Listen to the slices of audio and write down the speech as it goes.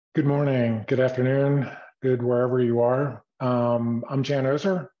Good morning, good afternoon, good wherever you are. I'm Jan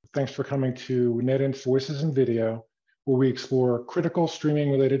Ozer. Thanks for coming to NETINT's Voices in Video, where we explore critical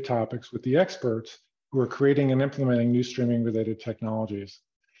streaming-related topics with the experts who are creating and implementing new streaming-related technologies.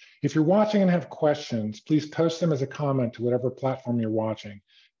 If you're watching and have questions, please post them as a comment to whatever platform you're watching.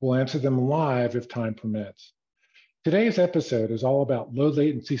 We'll answer them live if time permits. Today's episode is all about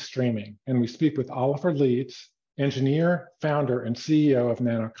low-latency streaming, and we speak with Oliver Lietz, engineer, founder, and CEO of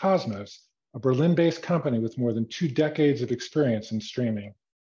nanocosmos, a Berlin-based company with more than 2 decades of experience in streaming.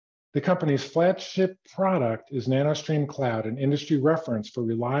 The company's flagship product is NanoStream Cloud, an industry reference for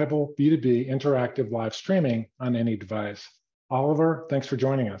reliable B2B interactive live streaming on any device. Oliver, thanks for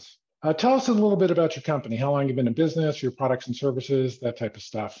joining us. Tell us a little bit about your company, how long you've been in business, your products and services, that type of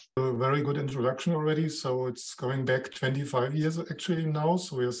stuff. A very good introduction already. So it's going back 25 years actually now.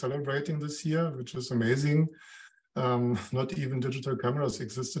 So we are celebrating this year, which is amazing. Not even digital cameras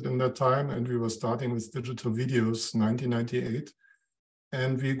existed in that time, and we were starting with digital videos 1998.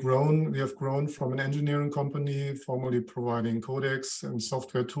 And we have grown from an engineering company formerly providing codecs and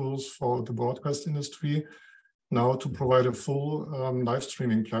software tools for the broadcast industry, now to provide a full live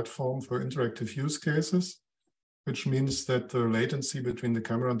streaming platform for interactive use cases, which means that the latency between the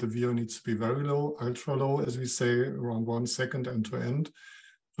camera and the viewer needs to be very low, ultra low, as we say, around 1 second end to end,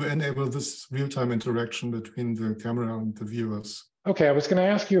 to enable this real-time interaction between the camera and the viewers. Okay, I was going to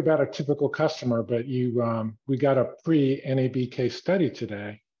ask you about a typical customer, but we got a pre-NAB case study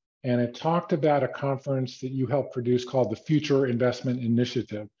today, and it talked about a conference that you helped produce called the Future Investment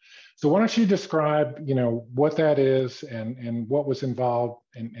Initiative. So why don't you describe, what that is and what was involved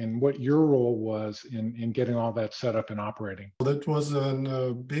and what your role was in getting all that set up and operating? That was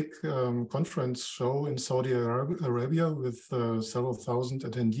a big conference show in Saudi Arabia with several thousand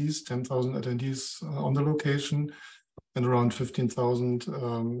attendees, 10,000 attendees on the location, and around 15,000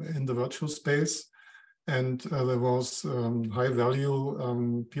 in the virtual space. And there was high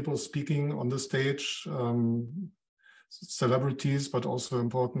value people speaking on the stage, celebrities, but also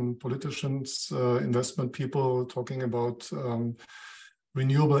important politicians, investment people talking about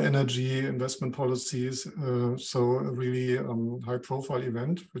renewable energy investment policies. So a really high profile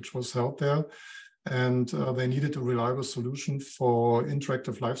event, which was held there. And they needed a reliable solution for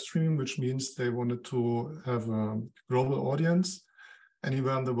interactive live streaming, which means they wanted to have a global audience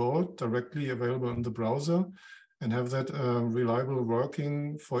anywhere in the world, directly available in the browser, and have that reliable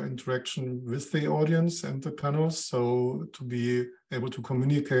working for interaction with the audience and the panels. So to be able to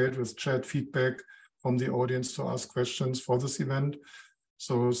communicate with chat feedback from the audience to ask questions for this event.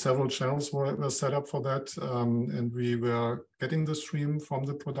 So several channels were set up for that, and we were getting the stream from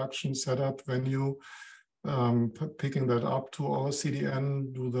the production setup venue, picking that up to our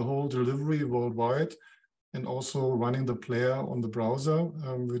CDN, do the whole delivery worldwide, and also running the player on the browser,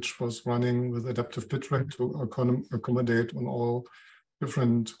 which was running with adaptive bitrate to accommodate on all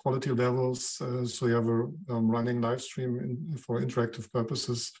different quality levels. So you have a running live stream for interactive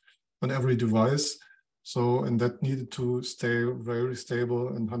purposes on every device. So, and that needed to stay very stable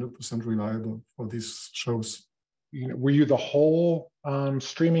and 100% reliable for these shows. Were you the whole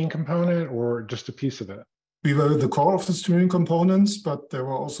streaming component or just a piece of it? We were the core of the streaming components, but there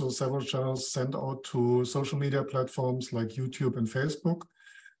were also several channels sent out to social media platforms like YouTube and Facebook.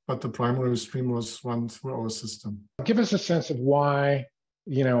 But the primary stream was run through our system. Give us a sense of why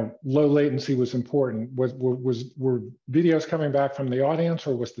low latency was important. Were videos coming back from the audience,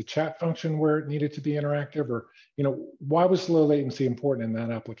 or was the chat function where it needed to be interactive, or why was low latency important in that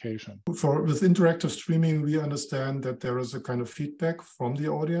application? With interactive streaming, we understand that there is a kind of feedback from the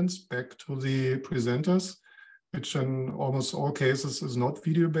audience back to the presenters, which in almost all cases is not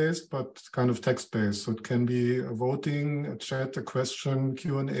video-based, but kind of text-based. So it can be a voting, a chat, a question,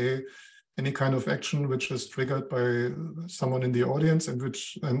 Q&A, any kind of action which is triggered by someone in the audience and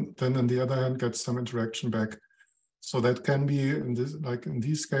then on the other hand gets some interaction back. So that can be in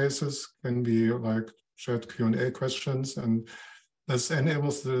these cases can be like chat Q&A questions, and this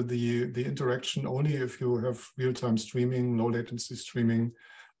enables the interaction only if you have real-time streaming, low latency streaming,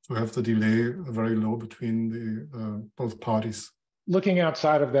 to have the delay very low between the both parties. Looking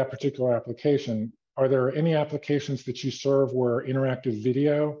outside of that particular application, are there any applications that you serve where interactive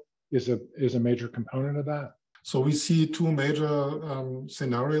video is a major component of that? So we see 2 major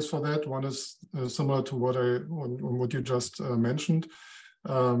scenarios for that. One is similar to what you just mentioned,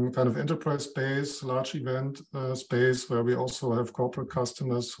 kind of enterprise space, large event space, where we also have corporate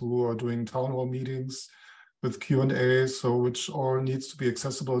customers who are doing town hall meetings with Q&A, so which all needs to be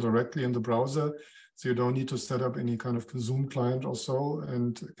accessible directly in the browser. So you don't need to set up any kind of Zoom client or so,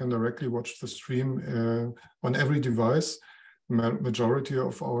 and can directly watch the stream on every device. majority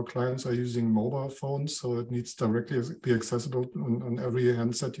of our clients are using mobile phones, so it needs directly be accessible on every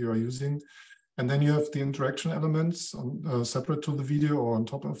handset you are using. And then you have the interaction elements separate to the video or on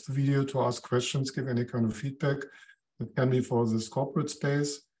top of the video to ask questions, give any kind of feedback. It can be for this corporate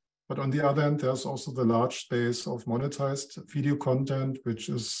space. But on the other hand, there's also the large space of monetized video content, which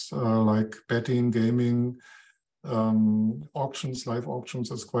is like betting, gaming, auctions, live auctions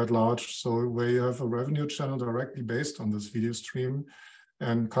is quite large. So where you have a revenue channel directly based on this video stream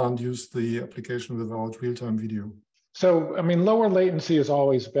and can't use the application without real-time video. So, I mean, lower latency is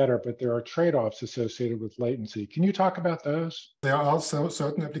always better, but there are trade-offs associated with latency. Can you talk about those? There are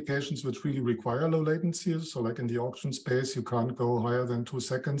certain applications which really require low latency. So like in the auction space, you can't go higher than 2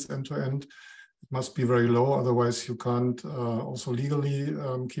 seconds end to end. It must be very low. Otherwise, you can't also legally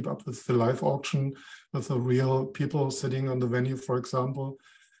keep up with the live auction with the real people sitting on the venue, for example.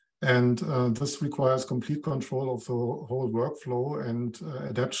 And this requires complete control of the whole workflow and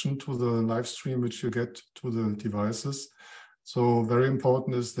adaptation to the live stream which you get to the devices. So very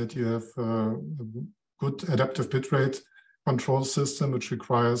important is that you have a good adaptive bitrate control system, which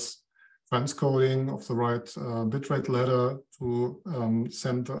requires transcoding of the right bitrate ladder to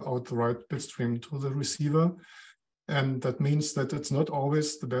send out the right bit stream to the receiver. And that means that it's not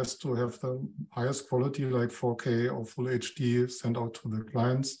always the best to have the highest quality like 4K or full HD sent out to the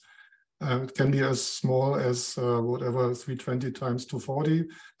clients. It can be as small as whatever 320 times 240.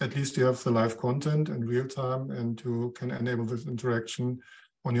 At least you have the live content in real time, and you can enable this interaction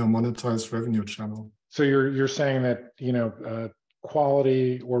on your monetized revenue channel. So you're saying that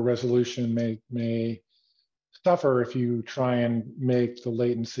quality or resolution may suffer if you try and make the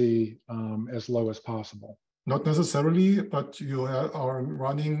latency as low as possible. Not necessarily, but you are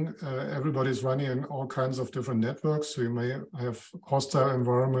running, everybody's running in all kinds of different networks. So you may have hostile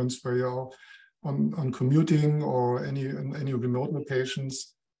environments where you're on commuting or any remote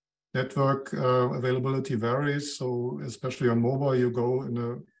locations. Network availability varies. So especially on mobile, you go in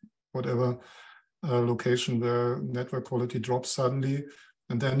a whatever location where network quality drops suddenly,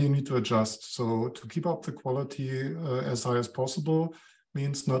 and then you need to adjust. So to keep up the quality as high as possible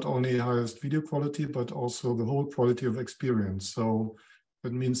means not only highest video quality, but also the whole quality of experience. So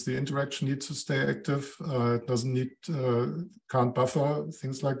that means the interaction needs to stay active. It doesn't need, can't buffer,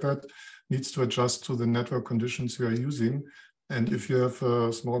 things like that. Needs to adjust to the network conditions you are using. And if you have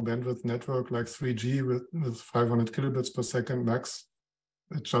a small bandwidth network like 3G with 500 kilobits per second max,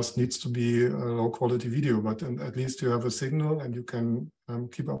 it just needs to be a low quality video, but at least you have a signal and you can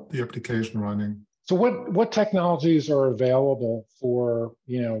keep up the application running. So what technologies are available for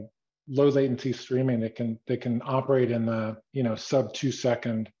low latency streaming that can operate in the sub 2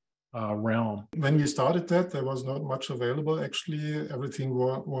 second realm? When we started that, there was not much available. Actually, everything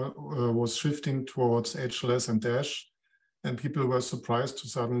was shifting towards HLS and Dash, and people were surprised to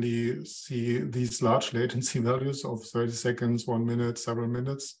suddenly see these large latency values of 30 seconds, 1 minute, several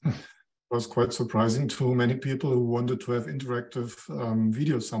minutes. It was quite surprising to many people who wanted to have interactive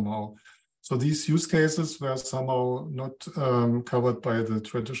video somehow. So these use cases were somehow not covered by the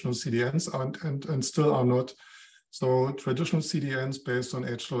traditional CDNs and still are not. So traditional CDNs based on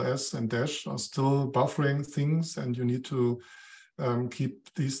HLS and Dash are still buffering things, and you need to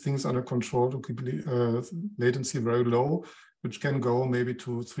keep these things under control to keep latency very low, which can go maybe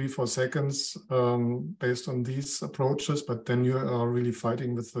to 3-4 seconds based on these approaches. But then you are really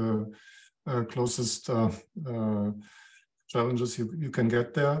fighting with the closest challenges you can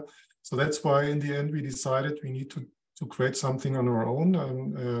get there. So that's why in the end we decided we need to create something on our own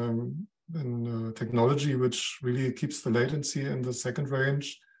and technology which really keeps the latency in the second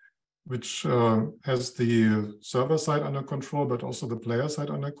range, which has the server side under control, but also the player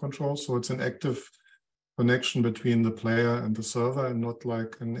side under control. So it's an active connection between the player and the server, and not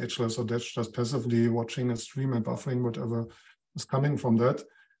like an HLS or Dash just passively watching a stream and buffering whatever is coming from that.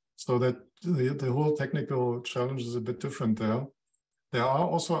 So that the whole technical challenge is a bit different there. There are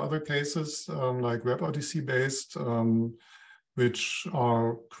also other cases like WebRTC based, which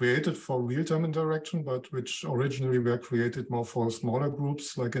are created for real-time interaction, but which originally were created more for smaller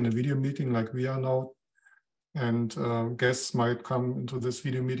groups, like in a video meeting like we are now. And guests might come into this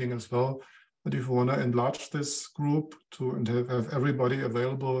video meeting as well. But if you want to enlarge this group and have everybody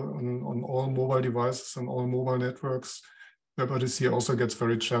available on all mobile devices and all mobile networks, WebRTC also gets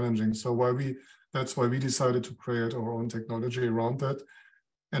very challenging. So that's why we decided to create our own technology around that.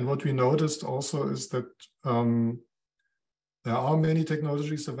 And what we noticed also is that there are many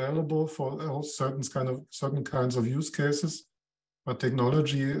technologies available for certain kinds of use cases, but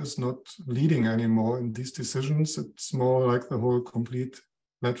technology is not leading anymore in these decisions. It's more like the whole complete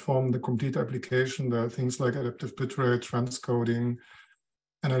platform, the complete application. There are things like adaptive bitrate, transcoding,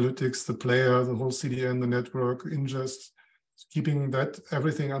 analytics, the player, the whole CDN, the network, ingest. Keeping that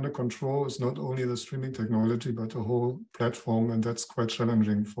everything under control is not only the streaming technology, but the whole platform. And that's quite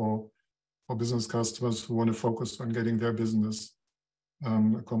challenging for business customers who want to focus on getting their business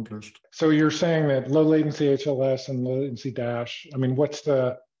accomplished. So you're saying that low latency HLS and low latency dash, I mean, what's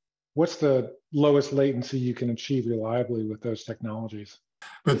the lowest latency you can achieve reliably with those technologies?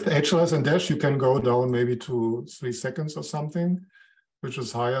 With HLS and dash, you can go down maybe to 3 seconds or something, which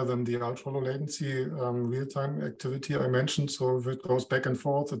is higher than the ultra low latency real-time activity I mentioned. So if it goes back and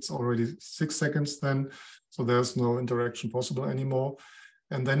forth, it's already 6 seconds then. So there's no interaction possible anymore.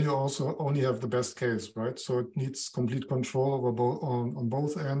 And then you also only have the best case, right? So it needs complete control over on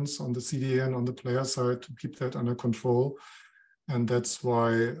both ends, on the CDN, on the player side, to keep that under control. And that's why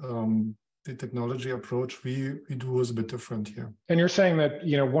the technology approach we do is a bit different here. And you're saying that,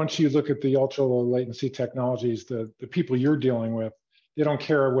 you know, once you look at the ultra low latency technologies, the people you're dealing with, they don't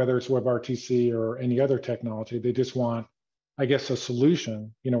care whether it's WebRTC or any other technology. They just want, I guess, a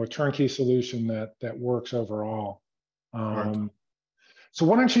solution, you know, a turnkey solution that works overall. Right. So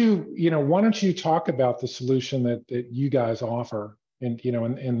why don't you talk about the solution that you guys offer in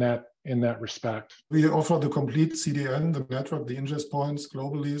that respect? We offer the complete CDN, the network, the ingest points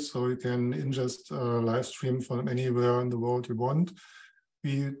globally, so you can ingest live stream from anywhere in the world you want.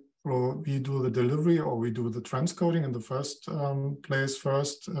 We do the delivery, or we do the transcoding in the first place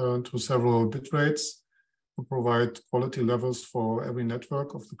to several bit rates to provide quality levels for every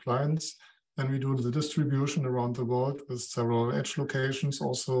network of the clients. Then we do the distribution around the world with several edge locations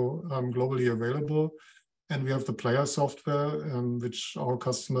also globally available. And we have the player software, which our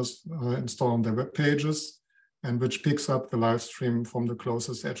customers install on their web pages, and which picks up the live stream from the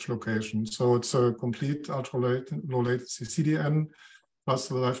closest edge location. So it's a complete low latency CDN, plus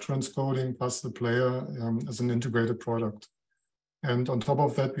the live transcoding, plus the player as an integrated product. And on top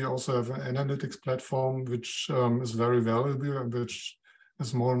of that, we also have an analytics platform, which is very valuable and which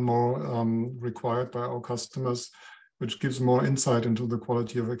is more and more required by our customers, which gives more insight into the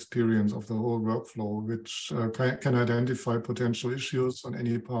quality of experience of the whole workflow, which can identify potential issues on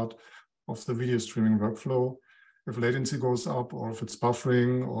any part of the video streaming workflow. If latency goes up, or if it's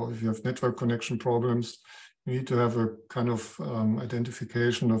buffering, or if you have network connection problems, you need to have a kind of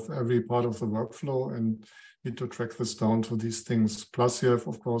identification of every part of the workflow and need to track this down to these things. Plus you have,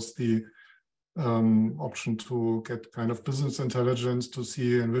 of course, the option to get kind of business intelligence to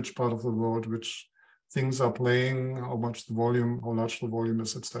see in which part of the world which things are playing, how much the volume, how large the volume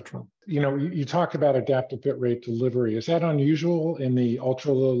is, etc. You know, you talked about adaptive bitrate delivery. Is that unusual in the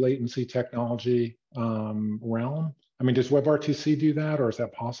ultra low latency technology realm? I mean, does WebRTC do that, or is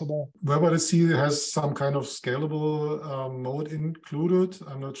that possible? WebRTC has some kind of scalable mode included.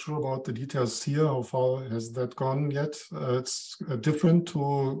 I'm not sure about the details here. How far has that gone yet? It's different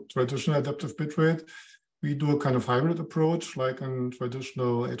to traditional adaptive bitrate. We do a kind of hybrid approach, like in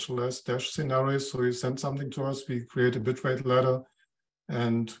traditional HLS dash scenarios. So you send something to us, we create a bitrate ladder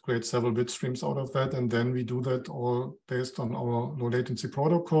and create several bit streams out of that. And then we do that all based on our low latency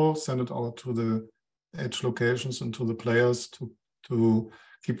protocol, send it out to the edge locations and to the players to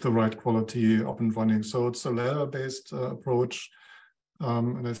keep the right quality up and running. So it's a ladder-based approach.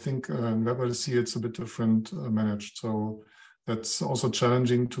 And I think in WebRTC it's a bit different managed. So that's also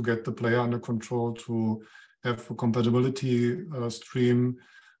challenging to get the player under control, to have a compatibility stream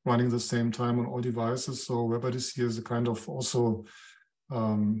running the same time on all devices. So WebRTC is a kind of also,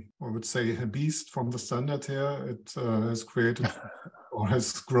 I would say, a beast from the standard here. It has created or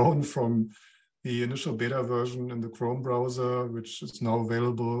has grown from the initial beta version in the Chrome browser, which is now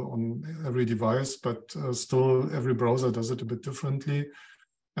available on every device, but still every browser does it a bit differently.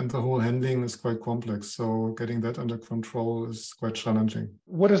 And the whole handling is quite complex. So getting that under control is quite challenging.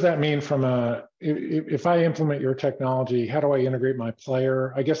 What does that mean from if I implement your technology, how do I integrate my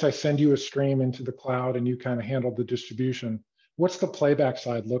player? I guess I send you a stream into the cloud and you kind of handle the distribution. What's the playback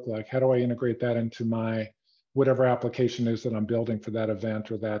side look like? How do I integrate that into my, whatever application is that I'm building for that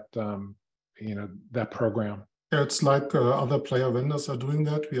event or that, that program? Yeah, it's like other player vendors are doing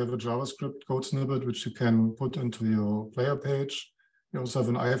that. We have a JavaScript code snippet, which you can put into your player page. You also have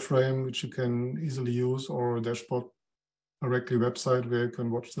an iframe, which you can easily use, or a dashboard directly website where you can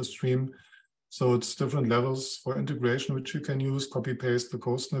watch the stream. So it's different levels for integration, which you can use, copy paste the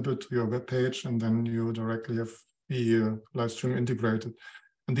code snippet to your web page, and then you directly have the live stream integrated.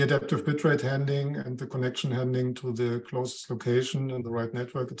 And the adaptive bitrate handling and the connection handling to the closest location and the right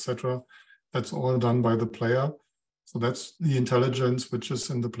network, etc., that's all done by the player. So that's the intelligence which is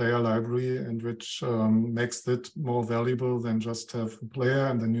in the player library and which makes it more valuable than just have a player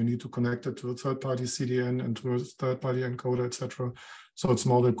and then you need to connect it to a third-party CDN and to a third-party encoder, etc. So it's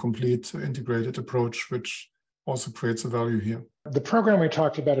more the complete integrated approach, which also creates a value here. The program we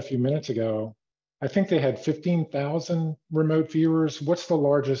talked about a few minutes ago, I think they had 15,000 remote viewers. What's the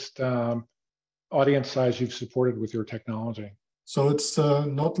largest audience size you've supported with your technology? So it's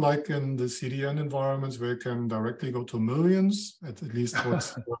not like in the CDN environments where you can directly go to millions, at least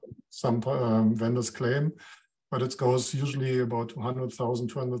what some vendors claim, but it goes usually about 100,000,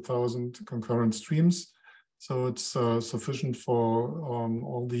 200,000 concurrent streams. So it's sufficient for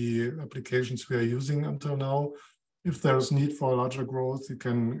all the applications we are using until now. If there's need for larger growth, you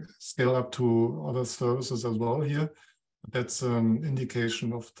can scale up to other services as well here. That's an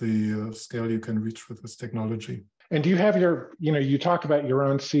indication of the scale you can reach with this technology. And do you have your, you talk about your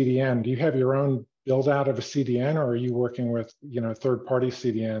own CDN. Do you have your own build out of a CDN, or are you working with, third-party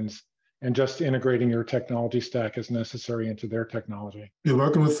CDNs and just integrating your technology stack as necessary into their technology? We're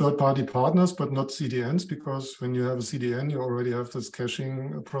working with third-party partners, but not CDNs, because when you have a CDN, you already have this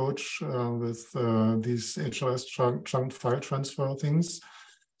caching approach with these HLS chunked file transfer things.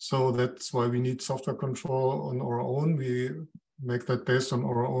 So that's why we need software control on our own. We make that based on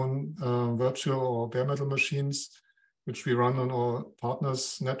our own virtual or bare metal machines, which we run on our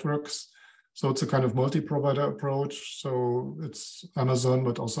partners' networks. So it's a kind of multi-provider approach. So it's Amazon,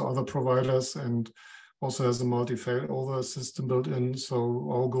 but also other providers, and also has a multi-failover system built in. So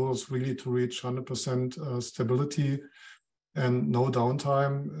our goal is really to reach 100% stability and no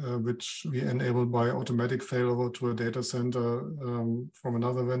downtime, which we enable by automatic failover to a data center from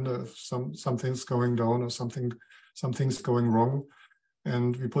another vendor if something's going down or something's going wrong.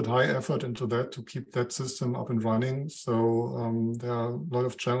 And we put high effort into that to keep that system up and running. So there are a lot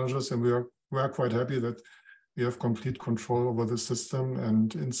of challenges, and we are quite happy that we have complete control over the system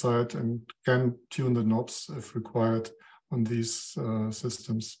and insight and can tune the knobs if required on these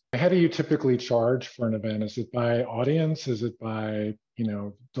systems. How do you typically charge for an event? Is it by audience? Is it by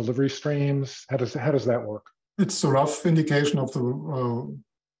delivery streams? How does that work? It's a rough indication of the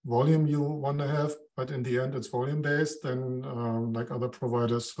volume you want to have, but in the end it's volume based and like other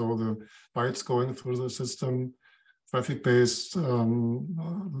providers. So the bytes going through the system, traffic based,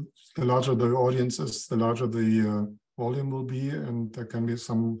 the larger the audience is, the larger the volume will be, and there can be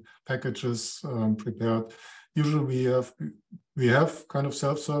some packages prepared. Usually we have kind of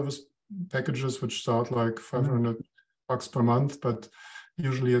self-service packages which start like $500 per month, but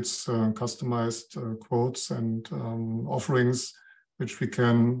usually it's customized quotes and offerings which we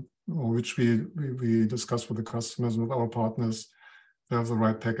can, or which we discuss with the customers, with our partners, to have the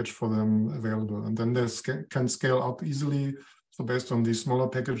right package for them available. And then they can scale up easily. So based on these smaller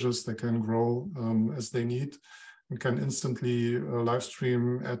packages, they can grow as they need, and can instantly live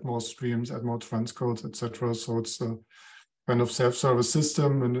stream, add more streams, add more transcodes, etc. So it's a kind of self-service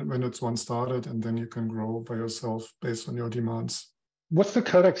system when it's one started, and then you can grow by yourself based on your demands. What's the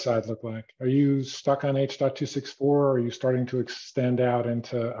codec side look like? Are you stuck on H.264? Are you starting to extend out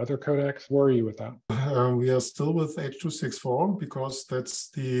into other codecs? Where are you with that? We are still with H.264 because that's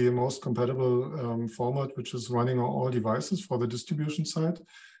the most compatible format which is running on all devices for the distribution side.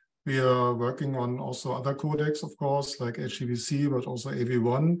 We are working on also other codecs, of course, like HEVC, but also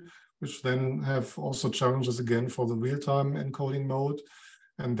AV1, which then have also challenges again for the real-time encoding mode.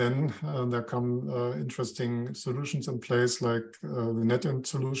 And then there come interesting solutions in place, like the NETINT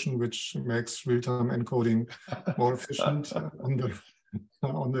solution, which makes real-time encoding more efficient on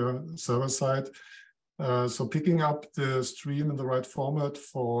the server side. So picking up the stream in the right format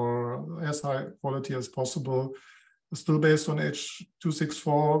for as high quality as possible, still based on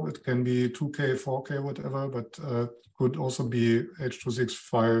H.264. It can be 2K, 4K, whatever, but could also be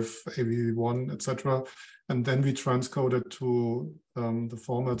H.265, AV1, etc. And then we transcode it to the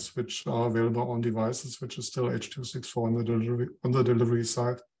formats which are available on devices, which is still H.264 on the delivery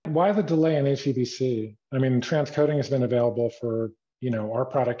side. Why the delay in HEVC? I mean, transcoding has been available for, our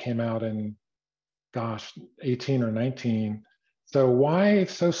product came out in, 18 or 19. So why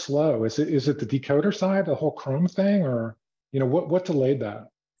it's so slow? Is it the decoder side, the whole Chrome thing, or what delayed that?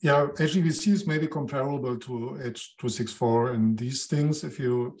 Yeah, HEVC is maybe comparable to H.264 in these things if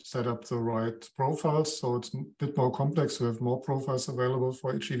you set up the right profiles. So it's a bit more complex. We have more profiles available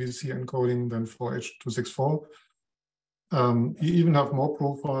for HEVC encoding than for H.264. You even have more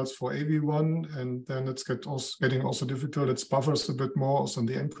profiles for AV1, and then it's getting also difficult. It buffers a bit more also on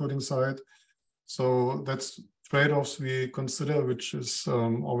the encoding side. So that's trade-offs we consider, which is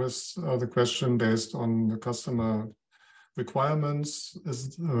always the question based on the customer requirements.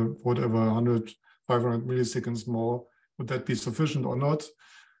 Is whatever 100, 500 milliseconds more. Would that be sufficient or not?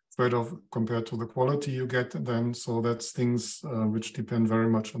 Trade-off compared to the quality you get then. So that's things which depend very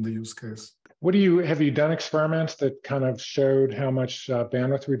much on the use case. Have you done experiments that kind of showed how much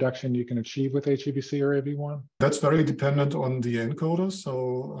bandwidth reduction you can achieve with HEVC or AV1? That's very dependent on the encoder. So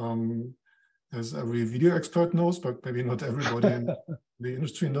as every video expert knows, but maybe not everybody in the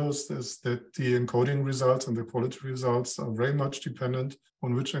industry knows, is that the encoding results and the quality results are very much dependent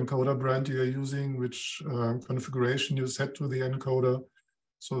on which encoder brand you are using, which configuration you set to the encoder.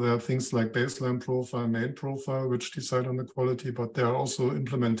 So there are things like baseline profile, main profile, which decide on the quality, but there are also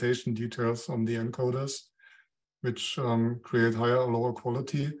implementation details on the encoders, which create higher or lower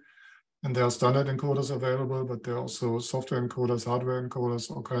quality. And there are standard encoders available, but there are also software encoders, hardware encoders,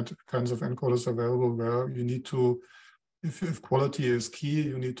 all kinds of encoders available where you need to, if quality is key,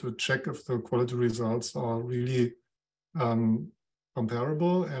 you need to check if the quality results are really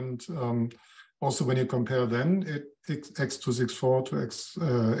comparable. And also when you compare then X264 to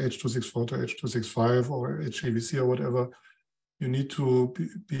H264 to H265 or HEVC or whatever, you need to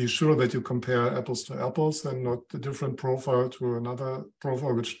be sure that you compare apples to apples and not a different profile to another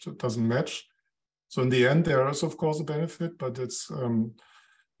profile which doesn't match. So in the end, there is, of course, a benefit, but it's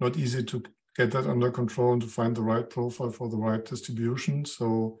not easy to get that under control and to find the right profile for the right distribution.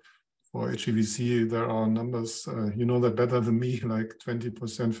 So for HEVC, there are numbers, you know that better than me, like 20%,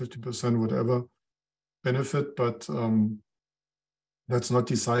 50%, whatever benefit, but that's not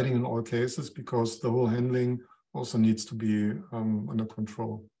deciding in all cases because the whole handling also needs to be under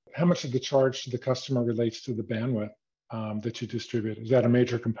control. How much of the charge to the customer relates to the bandwidth that you distribute? Is that a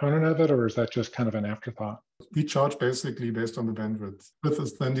major component of it, or is that just kind of an afterthought? We charge basically based on the bandwidth. This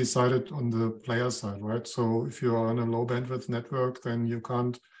is then decided on the player side, right? So if you are on a low bandwidth network, then you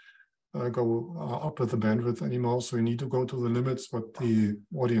can't go up with the bandwidth anymore. So you need to go to the limits what the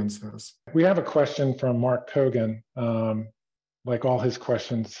audience has. We have a question from Mark Kogan. Like all his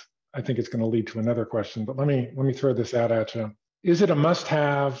questions, I think it's going to lead to another question, but let me throw this out at you. Is it a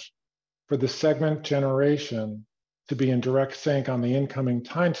must-have for the segment generation to be in direct sync on the incoming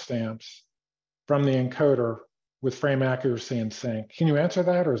timestamps from the encoder with frame accuracy in sync? Can you answer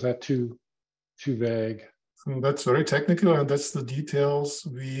that, or is that too vague? That's very technical, and that's the details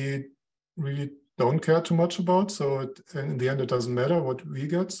we really don't care too much about. So in the end, it doesn't matter what we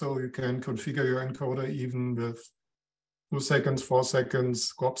get. So you can configure your encoder even with 2 seconds, 4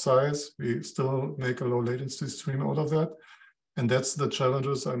 seconds crop size. We still make a low latency stream out of that. And that's the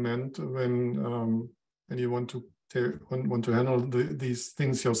challenges I meant when you want to handle these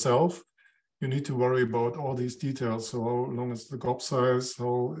things yourself. You need to worry about all these details. So how long is the crop size?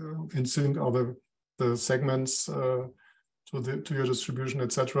 How in sync are the segments to your distribution,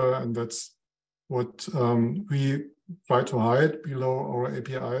 etc. And that's what we try to hide below our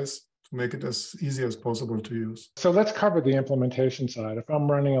APIs to make it as easy as possible to use. So let's cover the implementation side. If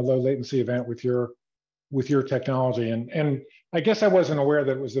I'm running a low latency event with your technology, and I guess I wasn't aware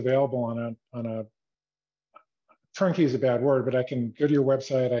that it was available on a turnkey is a bad word, but I can go to your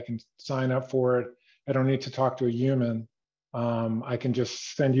website, I can sign up for it. I don't need to talk to a human. I can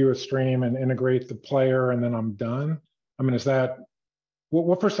just send you a stream and integrate the player, and then I'm done. I mean, is that,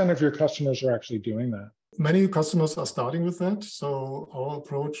 what percent of your customers are actually doing that? Many customers are starting with that. So our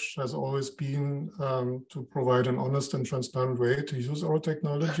approach has always been to provide an honest and transparent way to use our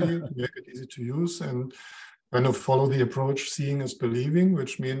technology, to make it easy to use, and kind of follow the approach, seeing is believing,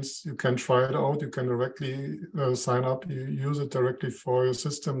 which means you can try it out, you can directly sign up, you use it directly for your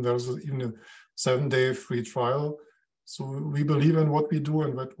system. There's even a 7-day free trial. So we believe in what we do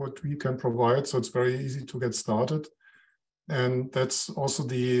and what we can provide. So it's very easy to get started. And that's also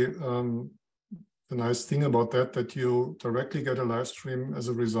the nice thing about that you directly get a live stream as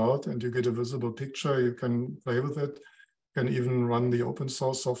a result and you get a visible picture. You can play with it. You can even run the open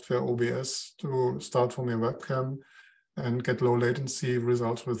source software OBS to start from your webcam and get low latency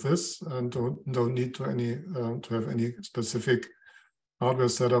results with this, and don't need to have any specific hardware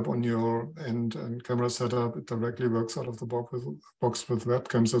setup on your end and camera setup. It directly works out of the box with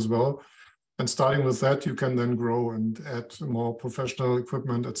webcams as well. And starting with that, you can then grow and add more professional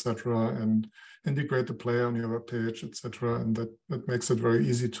equipment, etc., and integrate the player on your web page, etc. And that makes it very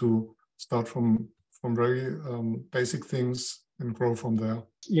easy to start from very basic things and grow from there.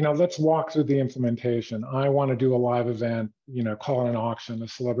 You know, let's walk through the implementation. I want to do a live event, you know, call an auction, a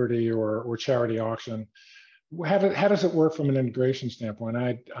celebrity or charity auction. How does it work from an integration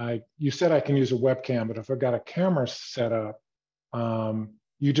standpoint? You said I can use a webcam, but if I've got a camera set up,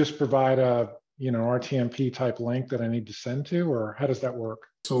 you just provide a RTMP type link that I need to send to, or how does that work?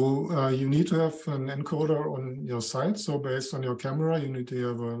 So you need to have an encoder on your site. So based on your camera, you need to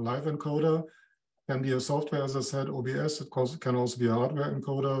have a live encoder. Can be a software, as I said, OBS. It can also be a hardware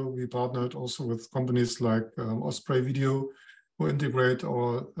encoder. We partnered also with companies like Osprey Video, who integrate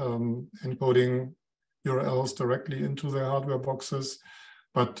our encoding URLs directly into their hardware boxes.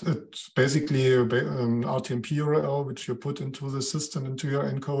 But it's basically an RTMP URL, which you put into the system, into your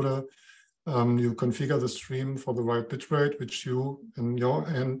encoder. You configure the stream for the right bitrate, which you, in your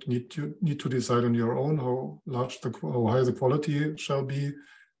end, need to decide on your own how high the quality shall be.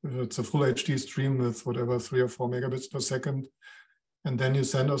 If it's a full HD stream with whatever 3 or 4 megabits per second, and then you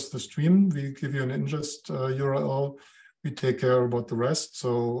send us the stream. We give you an ingest URL. We take care about the rest.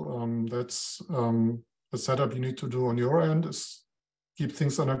 So that's the setup you need to do on your end, is keep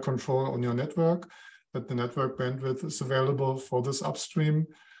things under control on your network, that the network bandwidth is available for this upstream.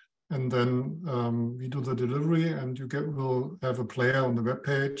 And then we do the delivery, and you will have a player on the web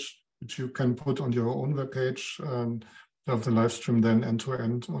page, which you can put on your own web page and have the live stream then end to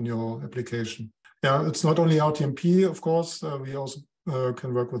end on your application. Yeah, it's not only RTMP, of course. We also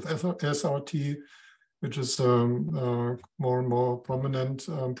can work with SRT, which is more and more prominent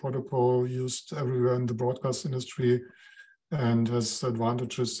protocol used everywhere in the broadcast industry, and has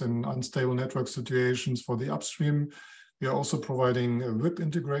advantages in unstable network situations for the upstream. We are also providing a WIP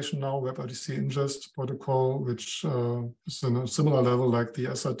integration now, WebRTC ingest protocol, which is on a similar level like the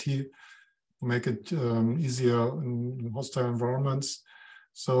SRT, to make it easier in hostile environments.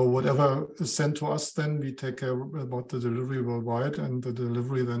 So whatever is sent to us, then we take care about the delivery worldwide and the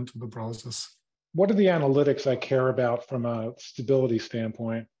delivery then to the browsers. What are the analytics I care about from a stability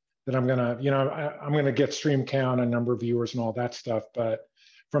standpoint that I'm gonna, I'm gonna get stream count and number of viewers and all that stuff, but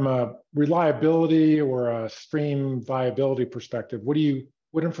from a reliability or a stream viability perspective,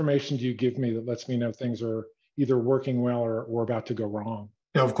 what information do you give me that lets me know things are either working well or about to go wrong?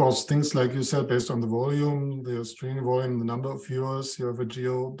 Yeah, of course, things like you said, based on the volume, the streaming volume, the number of viewers, you have a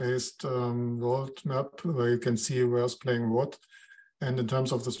geo-based world map where you can see where's playing what. And in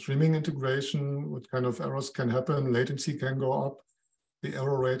terms of the streaming integration, what kind of errors can happen, latency can go up, the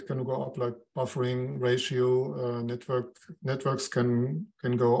error rate can go up, like buffering ratio, networks can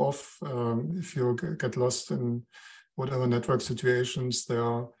go off if you get lost in whatever network situations.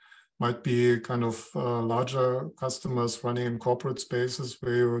 There might be kind of larger customers running in corporate spaces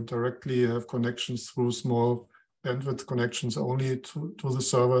where you directly have connections through small bandwidth connections only to the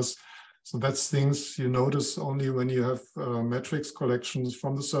servers. So that's things you notice only when you have metrics collections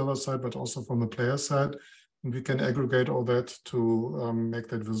from the server side, but also from the player side. And we can aggregate all that to make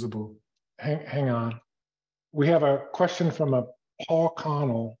that visible. Hang on. We have a question from a Paul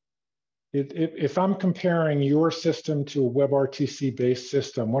Connell. If I'm comparing your system to a WebRTC-based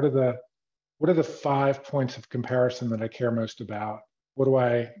system, what are the 5 points of comparison that I care most about? What do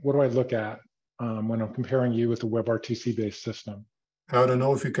I look at when I'm comparing you with a WebRTC-based system? I don't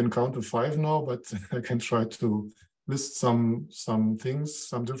know if you can count to 5 now, but I can try to list some things,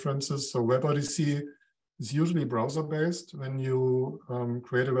 some differences. So WebRTC is usually browser-based. When you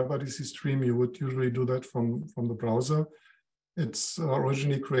create a WebRTC stream, you would usually do that from the browser. It's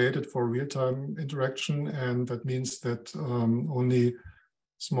originally created for real-time interaction, and that means that only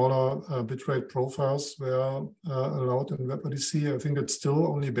smaller bitrate profiles were allowed in WebRTC. I think it's still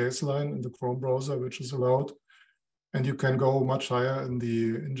only baseline in the Chrome browser, which is allowed. And you can go much higher in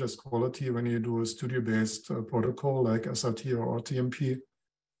the ingest quality when you do a studio-based protocol like SRT or RTMP,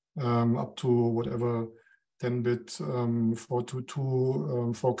 up to whatever 10-bit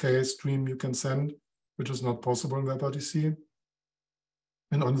 422 4K stream you can send, which is not possible in WebRTC.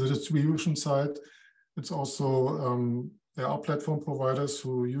 And on the distribution side, it's also, there are platform providers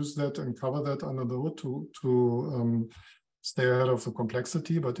who use that and cover that under the hood to stay ahead of the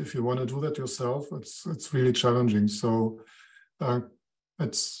complexity. But if you want to do that yourself, it's really challenging. So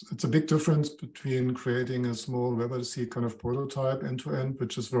it's a big difference between creating a small WebRTC kind of prototype end-to-end,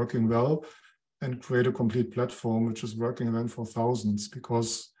 which is working well, and create a complete platform, which is working then for thousands.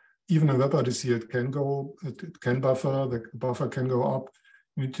 Because even in WebRTC, it can buffer, the buffer can go up.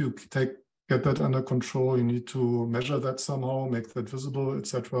 You need to get that under control. You need to measure that somehow, make that visible,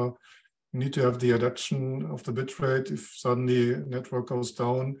 etc. You need to have the adaptation of the bitrate. If suddenly network goes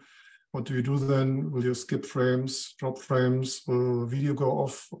down, what do you do then? Will you skip frames, drop frames? Will video go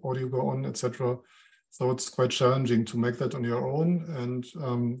off, audio go on, etc.? So it's quite challenging to make that on your own. And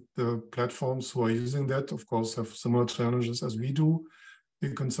the platforms who are using that, of course, have similar challenges as we do.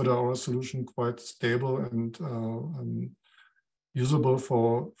 We consider our solution quite stable and usable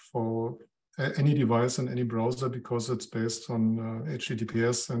for any device and any browser, because it's based on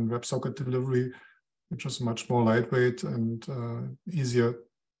HTTPS and WebSocket delivery, which is much more lightweight and easier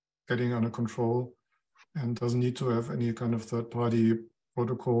getting under control, and doesn't need to have any kind of third-party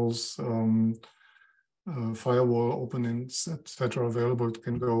protocols firewall openings, etc. available. It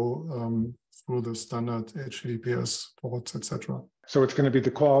can go through the standard HTTPS ports, etc. So it's going to be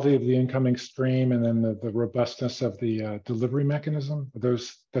the quality of the incoming stream and then the robustness of the delivery mechanism.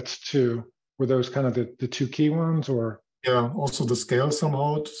 That's two. Were those kind of the two key ones, or? Yeah, also the scale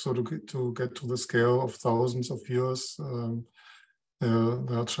somehow. So to get to the scale of thousands of viewers,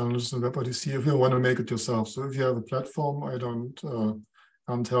 there are challenges in WebRTC if you want to make it yourself. So if you have a platform, I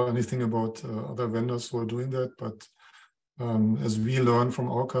can't tell anything about other vendors who are doing that, but as we learn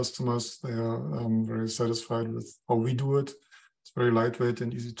from our customers, they are very satisfied with how we do it. It's very lightweight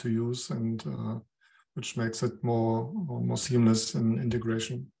and easy to use, and which makes it more seamless in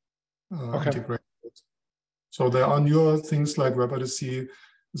integration. So there are newer things like WebRTC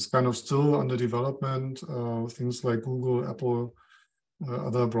is kind of still under development. Things like Google, Apple,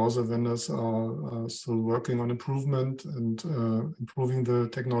 other browser vendors are still working on improvement and improving the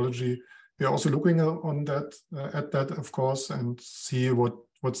technology. We are also looking at that, of course, and see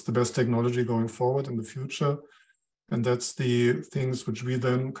what's the best technology going forward in the future. And that's the things which we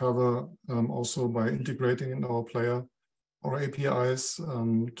then cover also by integrating in our player or APIs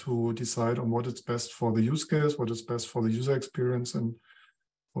to decide on what is best for the use case, what is best for the user experience, and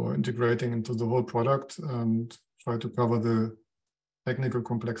for integrating into the whole product and try to cover the technical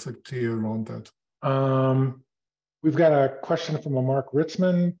complexity around that. We've got a question from a Mark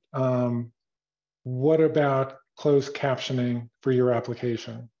Ritzman. What about closed captioning for your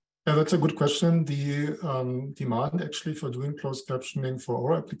application? Yeah, that's a good question. The demand actually for doing closed captioning for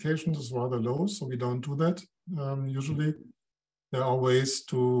our applications is rather low, so we don't do that usually. There are ways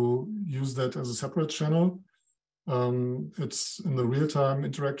to use that as a separate channel. It's in the real-time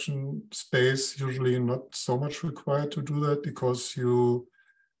interaction space, usually not so much required to do that because you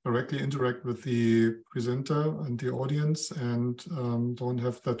directly interact with the presenter and the audience and don't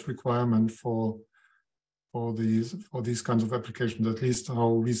have that requirement for these kinds of applications, at least how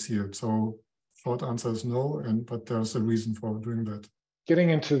we see it. So short answer is no, but there's a reason for doing that.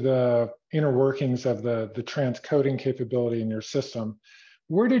 Getting into the inner workings of the transcoding capability in your system,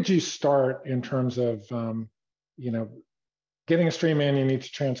 where did you start in terms of getting a stream in, you need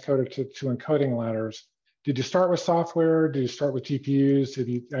to transcode it to encoding ladders? Did you start with software? Did you start with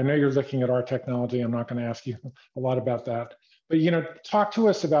GPUs? I know you're looking at our technology. I'm not going to ask you a lot about that. But talk to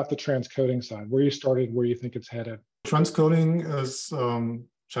us about the transcoding side, where you started, where you think it's headed. Transcoding is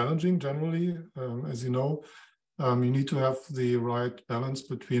challenging generally, as you know. You need to have the right balance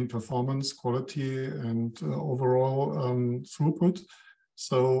between performance, quality, and overall throughput.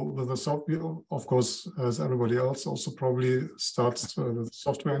 So with the software, of course, as everybody else also probably starts with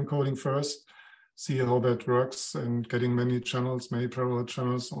software encoding first, see how that works, and getting many channels, many parallel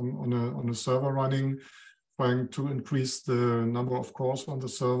channels on a server running, trying to increase the number of cores on the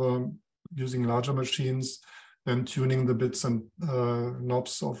server using larger machines, then tuning the bits and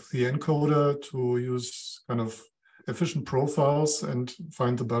knobs of the encoder to use kind of efficient profiles and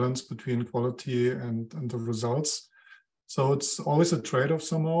find the balance between quality and the results. So it's always a trade-off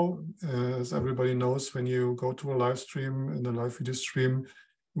somehow. As everybody knows, when you go to a live stream, in a live video stream,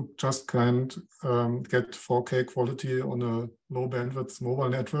 you just can't get 4K quality on a low bandwidth mobile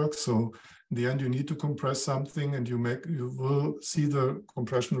network. So in the end, you need to compress something, and you will see the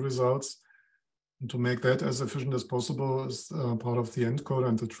compression results. And to make that as efficient as possible is part of the encoder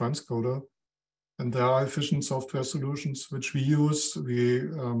and the transcoder. And there are efficient software solutions which we use.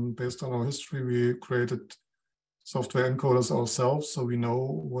 Based on our history, we created software encoders ourselves, so we know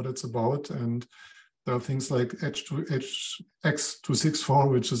what it's about. And there are things like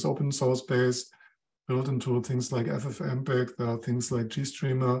X264, which is open source based, built into things like FFmpeg. There are things like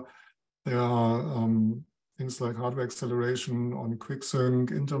GStreamer. There are things like hardware acceleration on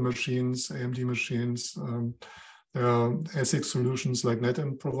QuickSync, Intel machines, AMD machines. There are ASIC solutions like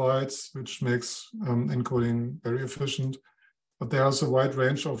NETINT provides, which makes encoding very efficient. But there's a wide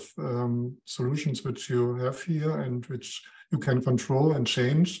range of solutions which you have here and which you can control and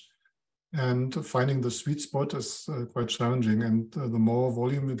change. And finding the sweet spot is quite challenging. And the more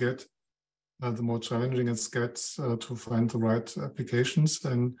volume you get, the more challenging it gets to find the right applications.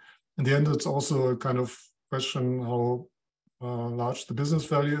 And in the end, it's also a kind of question how large the business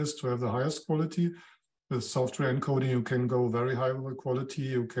value is to have the highest quality. With software encoding, you can go very high with quality.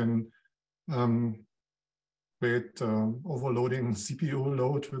 You can create overloading CPU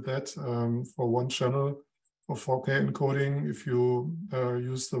load with that for one channel for 4K encoding if you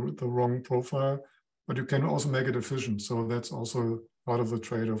use the wrong profile. But you can also make it efficient. So that's also part of the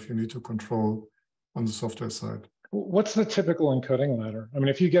trade-off you need to control on the software side. What's the typical encoding ladder? I mean,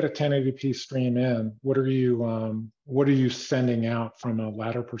 if you get a 1080p stream in, what are you sending out from a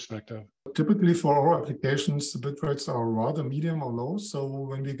ladder perspective? typically for our applications, the bit rates are rather medium or low. So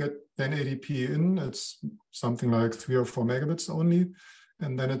when we get 1080p in, it's something like 3 or 4 megabits only.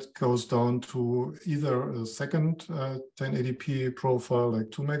 And then it goes down to either a second 1080p profile,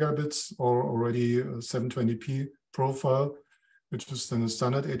 like 2 megabits, or already a 720p profile, which is then a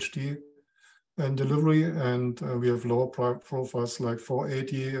standard HD and delivery. And we have lower profiles like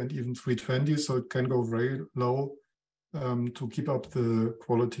 480 and even 320. So it can go very low to keep up the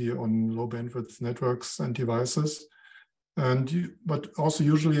quality on low bandwidth networks and devices. But also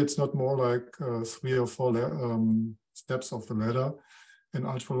usually it's not more like 3 or 4 steps of the ladder in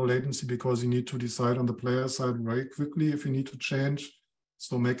ultra low latency, because you need to decide on the player side very quickly if you need to change.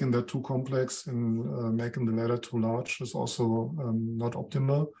 So making that too complex and making the ladder too large is also not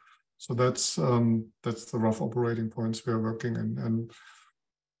optimal. So that's the rough operating points we are working in. And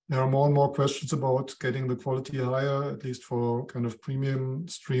there are more and more questions about getting the quality higher, at least for kind of premium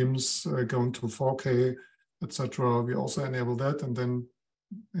streams going to 4K, etc. We also enable that and then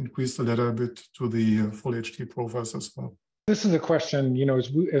increase the ladder a bit to the full HD profiles as well. This is a question,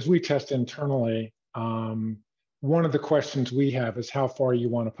 as we test internally, one of the questions we have is how far you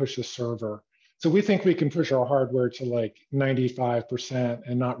want to push the server. So we think we can push our hardware to like 95%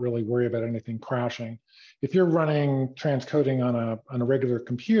 and not really worry about anything crashing. If you're running transcoding on a regular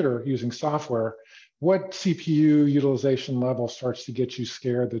computer using software, what CPU utilization level starts to get you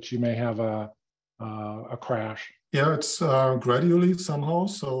scared that you may have a crash? Yeah, it's gradually somehow.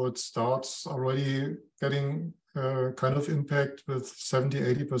 So it starts already getting kind of impact with 70,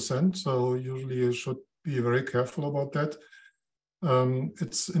 80%. So usually you should be very careful about that.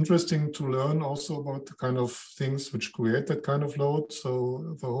 It's interesting to learn also about the kind of things which create that kind of load.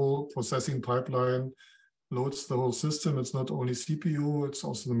 So the whole processing pipeline loads the whole system. It's not only CPU, it's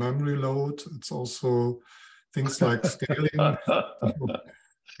also the memory load. It's also things like scaling.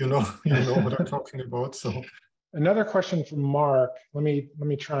 You know what I'm talking about. So another question from Mark. Let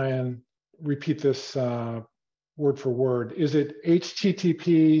me try and repeat this word for word. Is it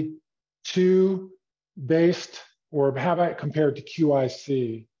HTTP 2 based, or how about compared to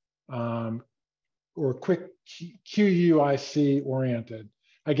QIC or quick QUIC oriented?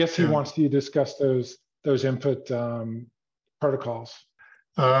 I guess he wants you to discuss those input protocols.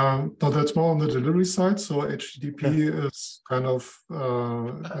 No, that's more on the delivery side. So HTTP is kind of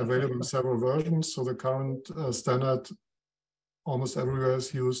available in several versions. So the current standard almost everywhere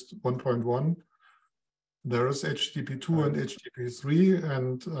is used 1.1. There is HTTP 2 and HTTP 3,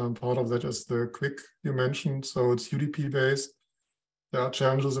 and part of that is the quick you mentioned. So it's UDP based. There are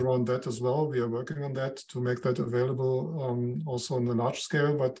challenges around that as well. We are working on that to make that available also on the large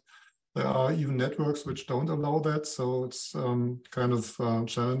scale, but there are even networks which don't allow that. So it's kind of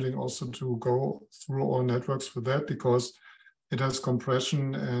challenging also to go through all networks with that, because it has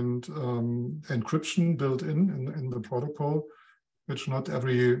compression and encryption built in the protocol, which not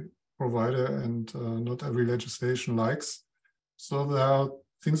every provider and not every legislation likes. So there are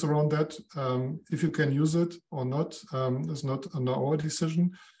things around that. If you can use it or not is not under our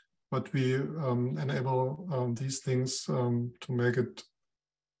decision, but we enable these things to make it,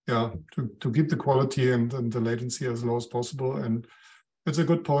 to keep the quality and the latency as low as possible. And it's a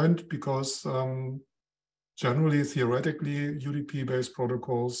good point, because generally, theoretically, UDP-based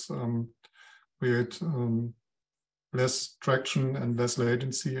protocols create less traction and less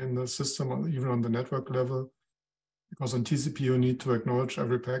latency in the system, even on the network level. Because on TCP, you need to acknowledge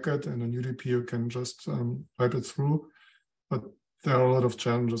every packet, and on UDP, you can just pipe it through. But there are a lot of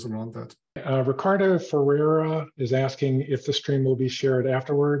challenges around that. Ricardo Ferreira is asking if the stream will be shared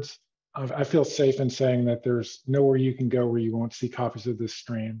afterwards. I feel safe in saying that there's nowhere you can go where you won't see copies of this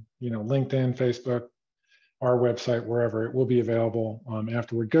stream. LinkedIn, Facebook, our website, wherever, it will be available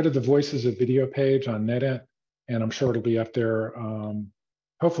afterward. Go to the Voices of Video page on NetInt, and I'm sure it'll be up there,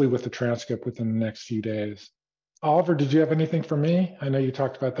 hopefully with the transcript within the next few days. Oliver, did you have anything for me? I know you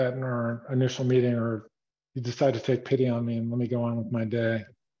talked about that in our initial meeting, or you decided to take pity on me and let me go on with my day.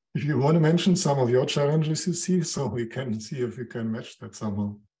 If you want to mention some of your challenges you see, so we can see if we can match that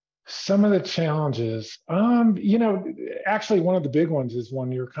somehow. Some of the challenges, actually one of the big ones is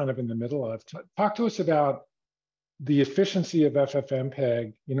one you're kind of in the middle of. Talk to us about the efficiency of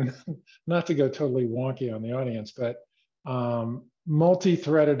FFmpeg, not to go totally wonky on the audience, but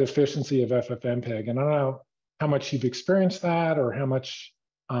multi-threaded efficiency of FFmpeg. And I don't know how much you've experienced that, or how much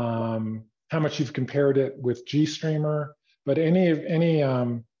you've compared it with GStreamer, but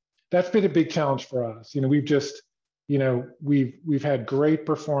that's been a big challenge for us. We've just, we've had great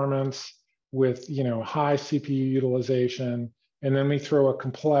performance with, high CPU utilization, and then we throw a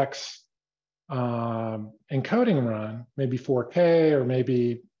complex encoding run, maybe 4K or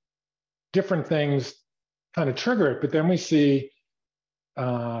maybe different things kind of trigger it, but then we see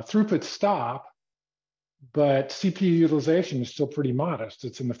throughput stop, but CPU utilization is still pretty modest.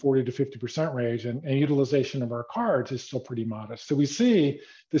 It's in the 40 to 50% range, and utilization of our cards is still pretty modest. So we see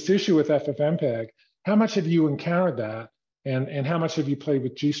this issue with FFmpeg. How much have you encountered that, and how much have you played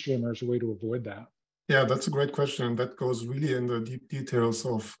with GStreamer as a way to avoid that? Yeah, that's a great question. That goes really in the deep details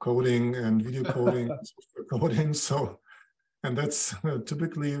of coding and video coding, software coding. So, and that's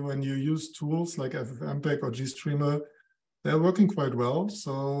typically when you use tools like FFmpeg or GStreamer, they're working quite well.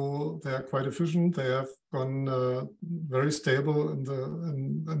 So they are quite efficient. They have gone very stable in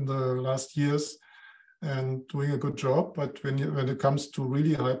the last years and doing a good job. But when it comes to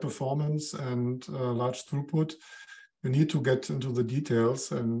really high performance and large throughput, you need to get into the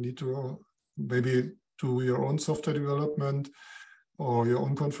details and need to maybe do your own software development or your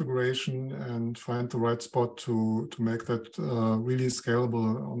own configuration and find the right spot to make that really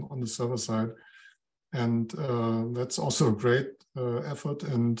scalable on the server side. And that's also a great effort.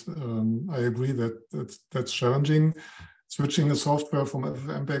 And I agree that that's challenging. Switching the software from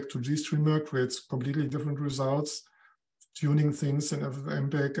FFmpeg to GStreamer creates completely different results. Tuning things in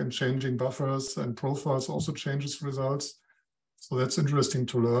FFmpeg and changing buffers and profiles also changes results. So that's interesting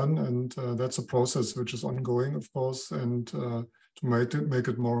to learn, and that's a process which is ongoing, of course, and to make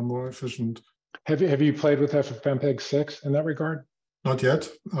it more and more efficient. Have you played with FFmpeg 6 in that regard? Not yet.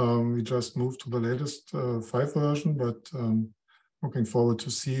 We just moved to the latest 5 version, but looking forward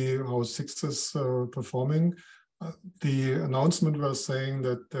to see how 6 is performing. The announcement was saying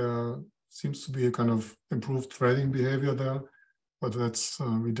that there seems to be a kind of improved threading behavior there, but that's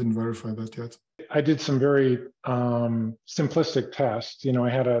we didn't verify that yet. I did some very simplistic tests. I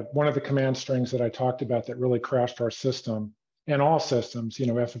had one of the command strings that I talked about that really crashed our system and all systems,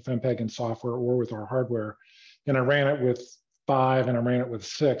 FFmpeg and software or with our hardware. And I ran it with 5 and I ran it with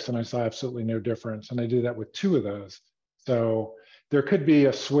 6, and I saw absolutely no difference. And I did that with 2 of those. So there could be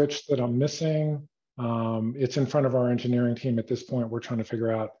a switch that I'm missing. It's in front of our engineering team at this point. We're trying to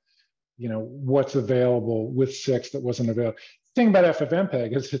figure out, what's available with 6 that wasn't available. The thing about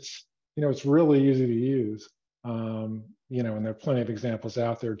FFmpeg is it's really easy to use, and there are plenty of examples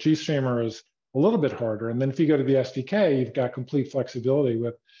out there. GStreamer is a little bit harder. And then if you go to the SDK, you've got complete flexibility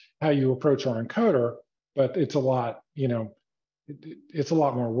with how you approach our encoder, but it's a lot, it's a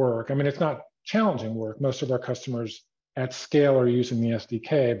lot more work. I mean, it's not challenging work. Most of our customers at scale are using the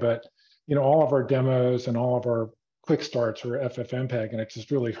SDK, but all of our demos and all of our quick starts are FFmpeg, and it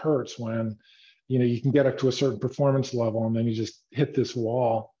just really hurts when, you can get up to a certain performance level and then you just hit this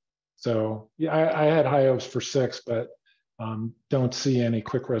wall. So yeah, I had high hopes for 6, but don't see any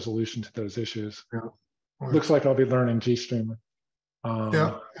quick resolution to those issues. Yeah. Right. Looks like I'll be learning GStreamer.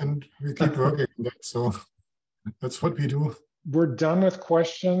 Yeah, and we keep working on that. So that's what we do. We're done with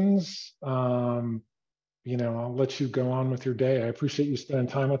questions. I'll let you go on with your day. I appreciate you spending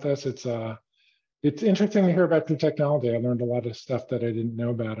time with us. It's interesting to hear about your technology. I learned a lot of stuff that I didn't know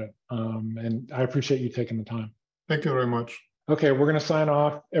about it. And I appreciate you taking the time. Thank you very much. Okay, we're going to sign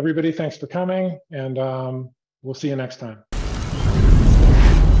off. Everybody, thanks for coming, and we'll see you next time.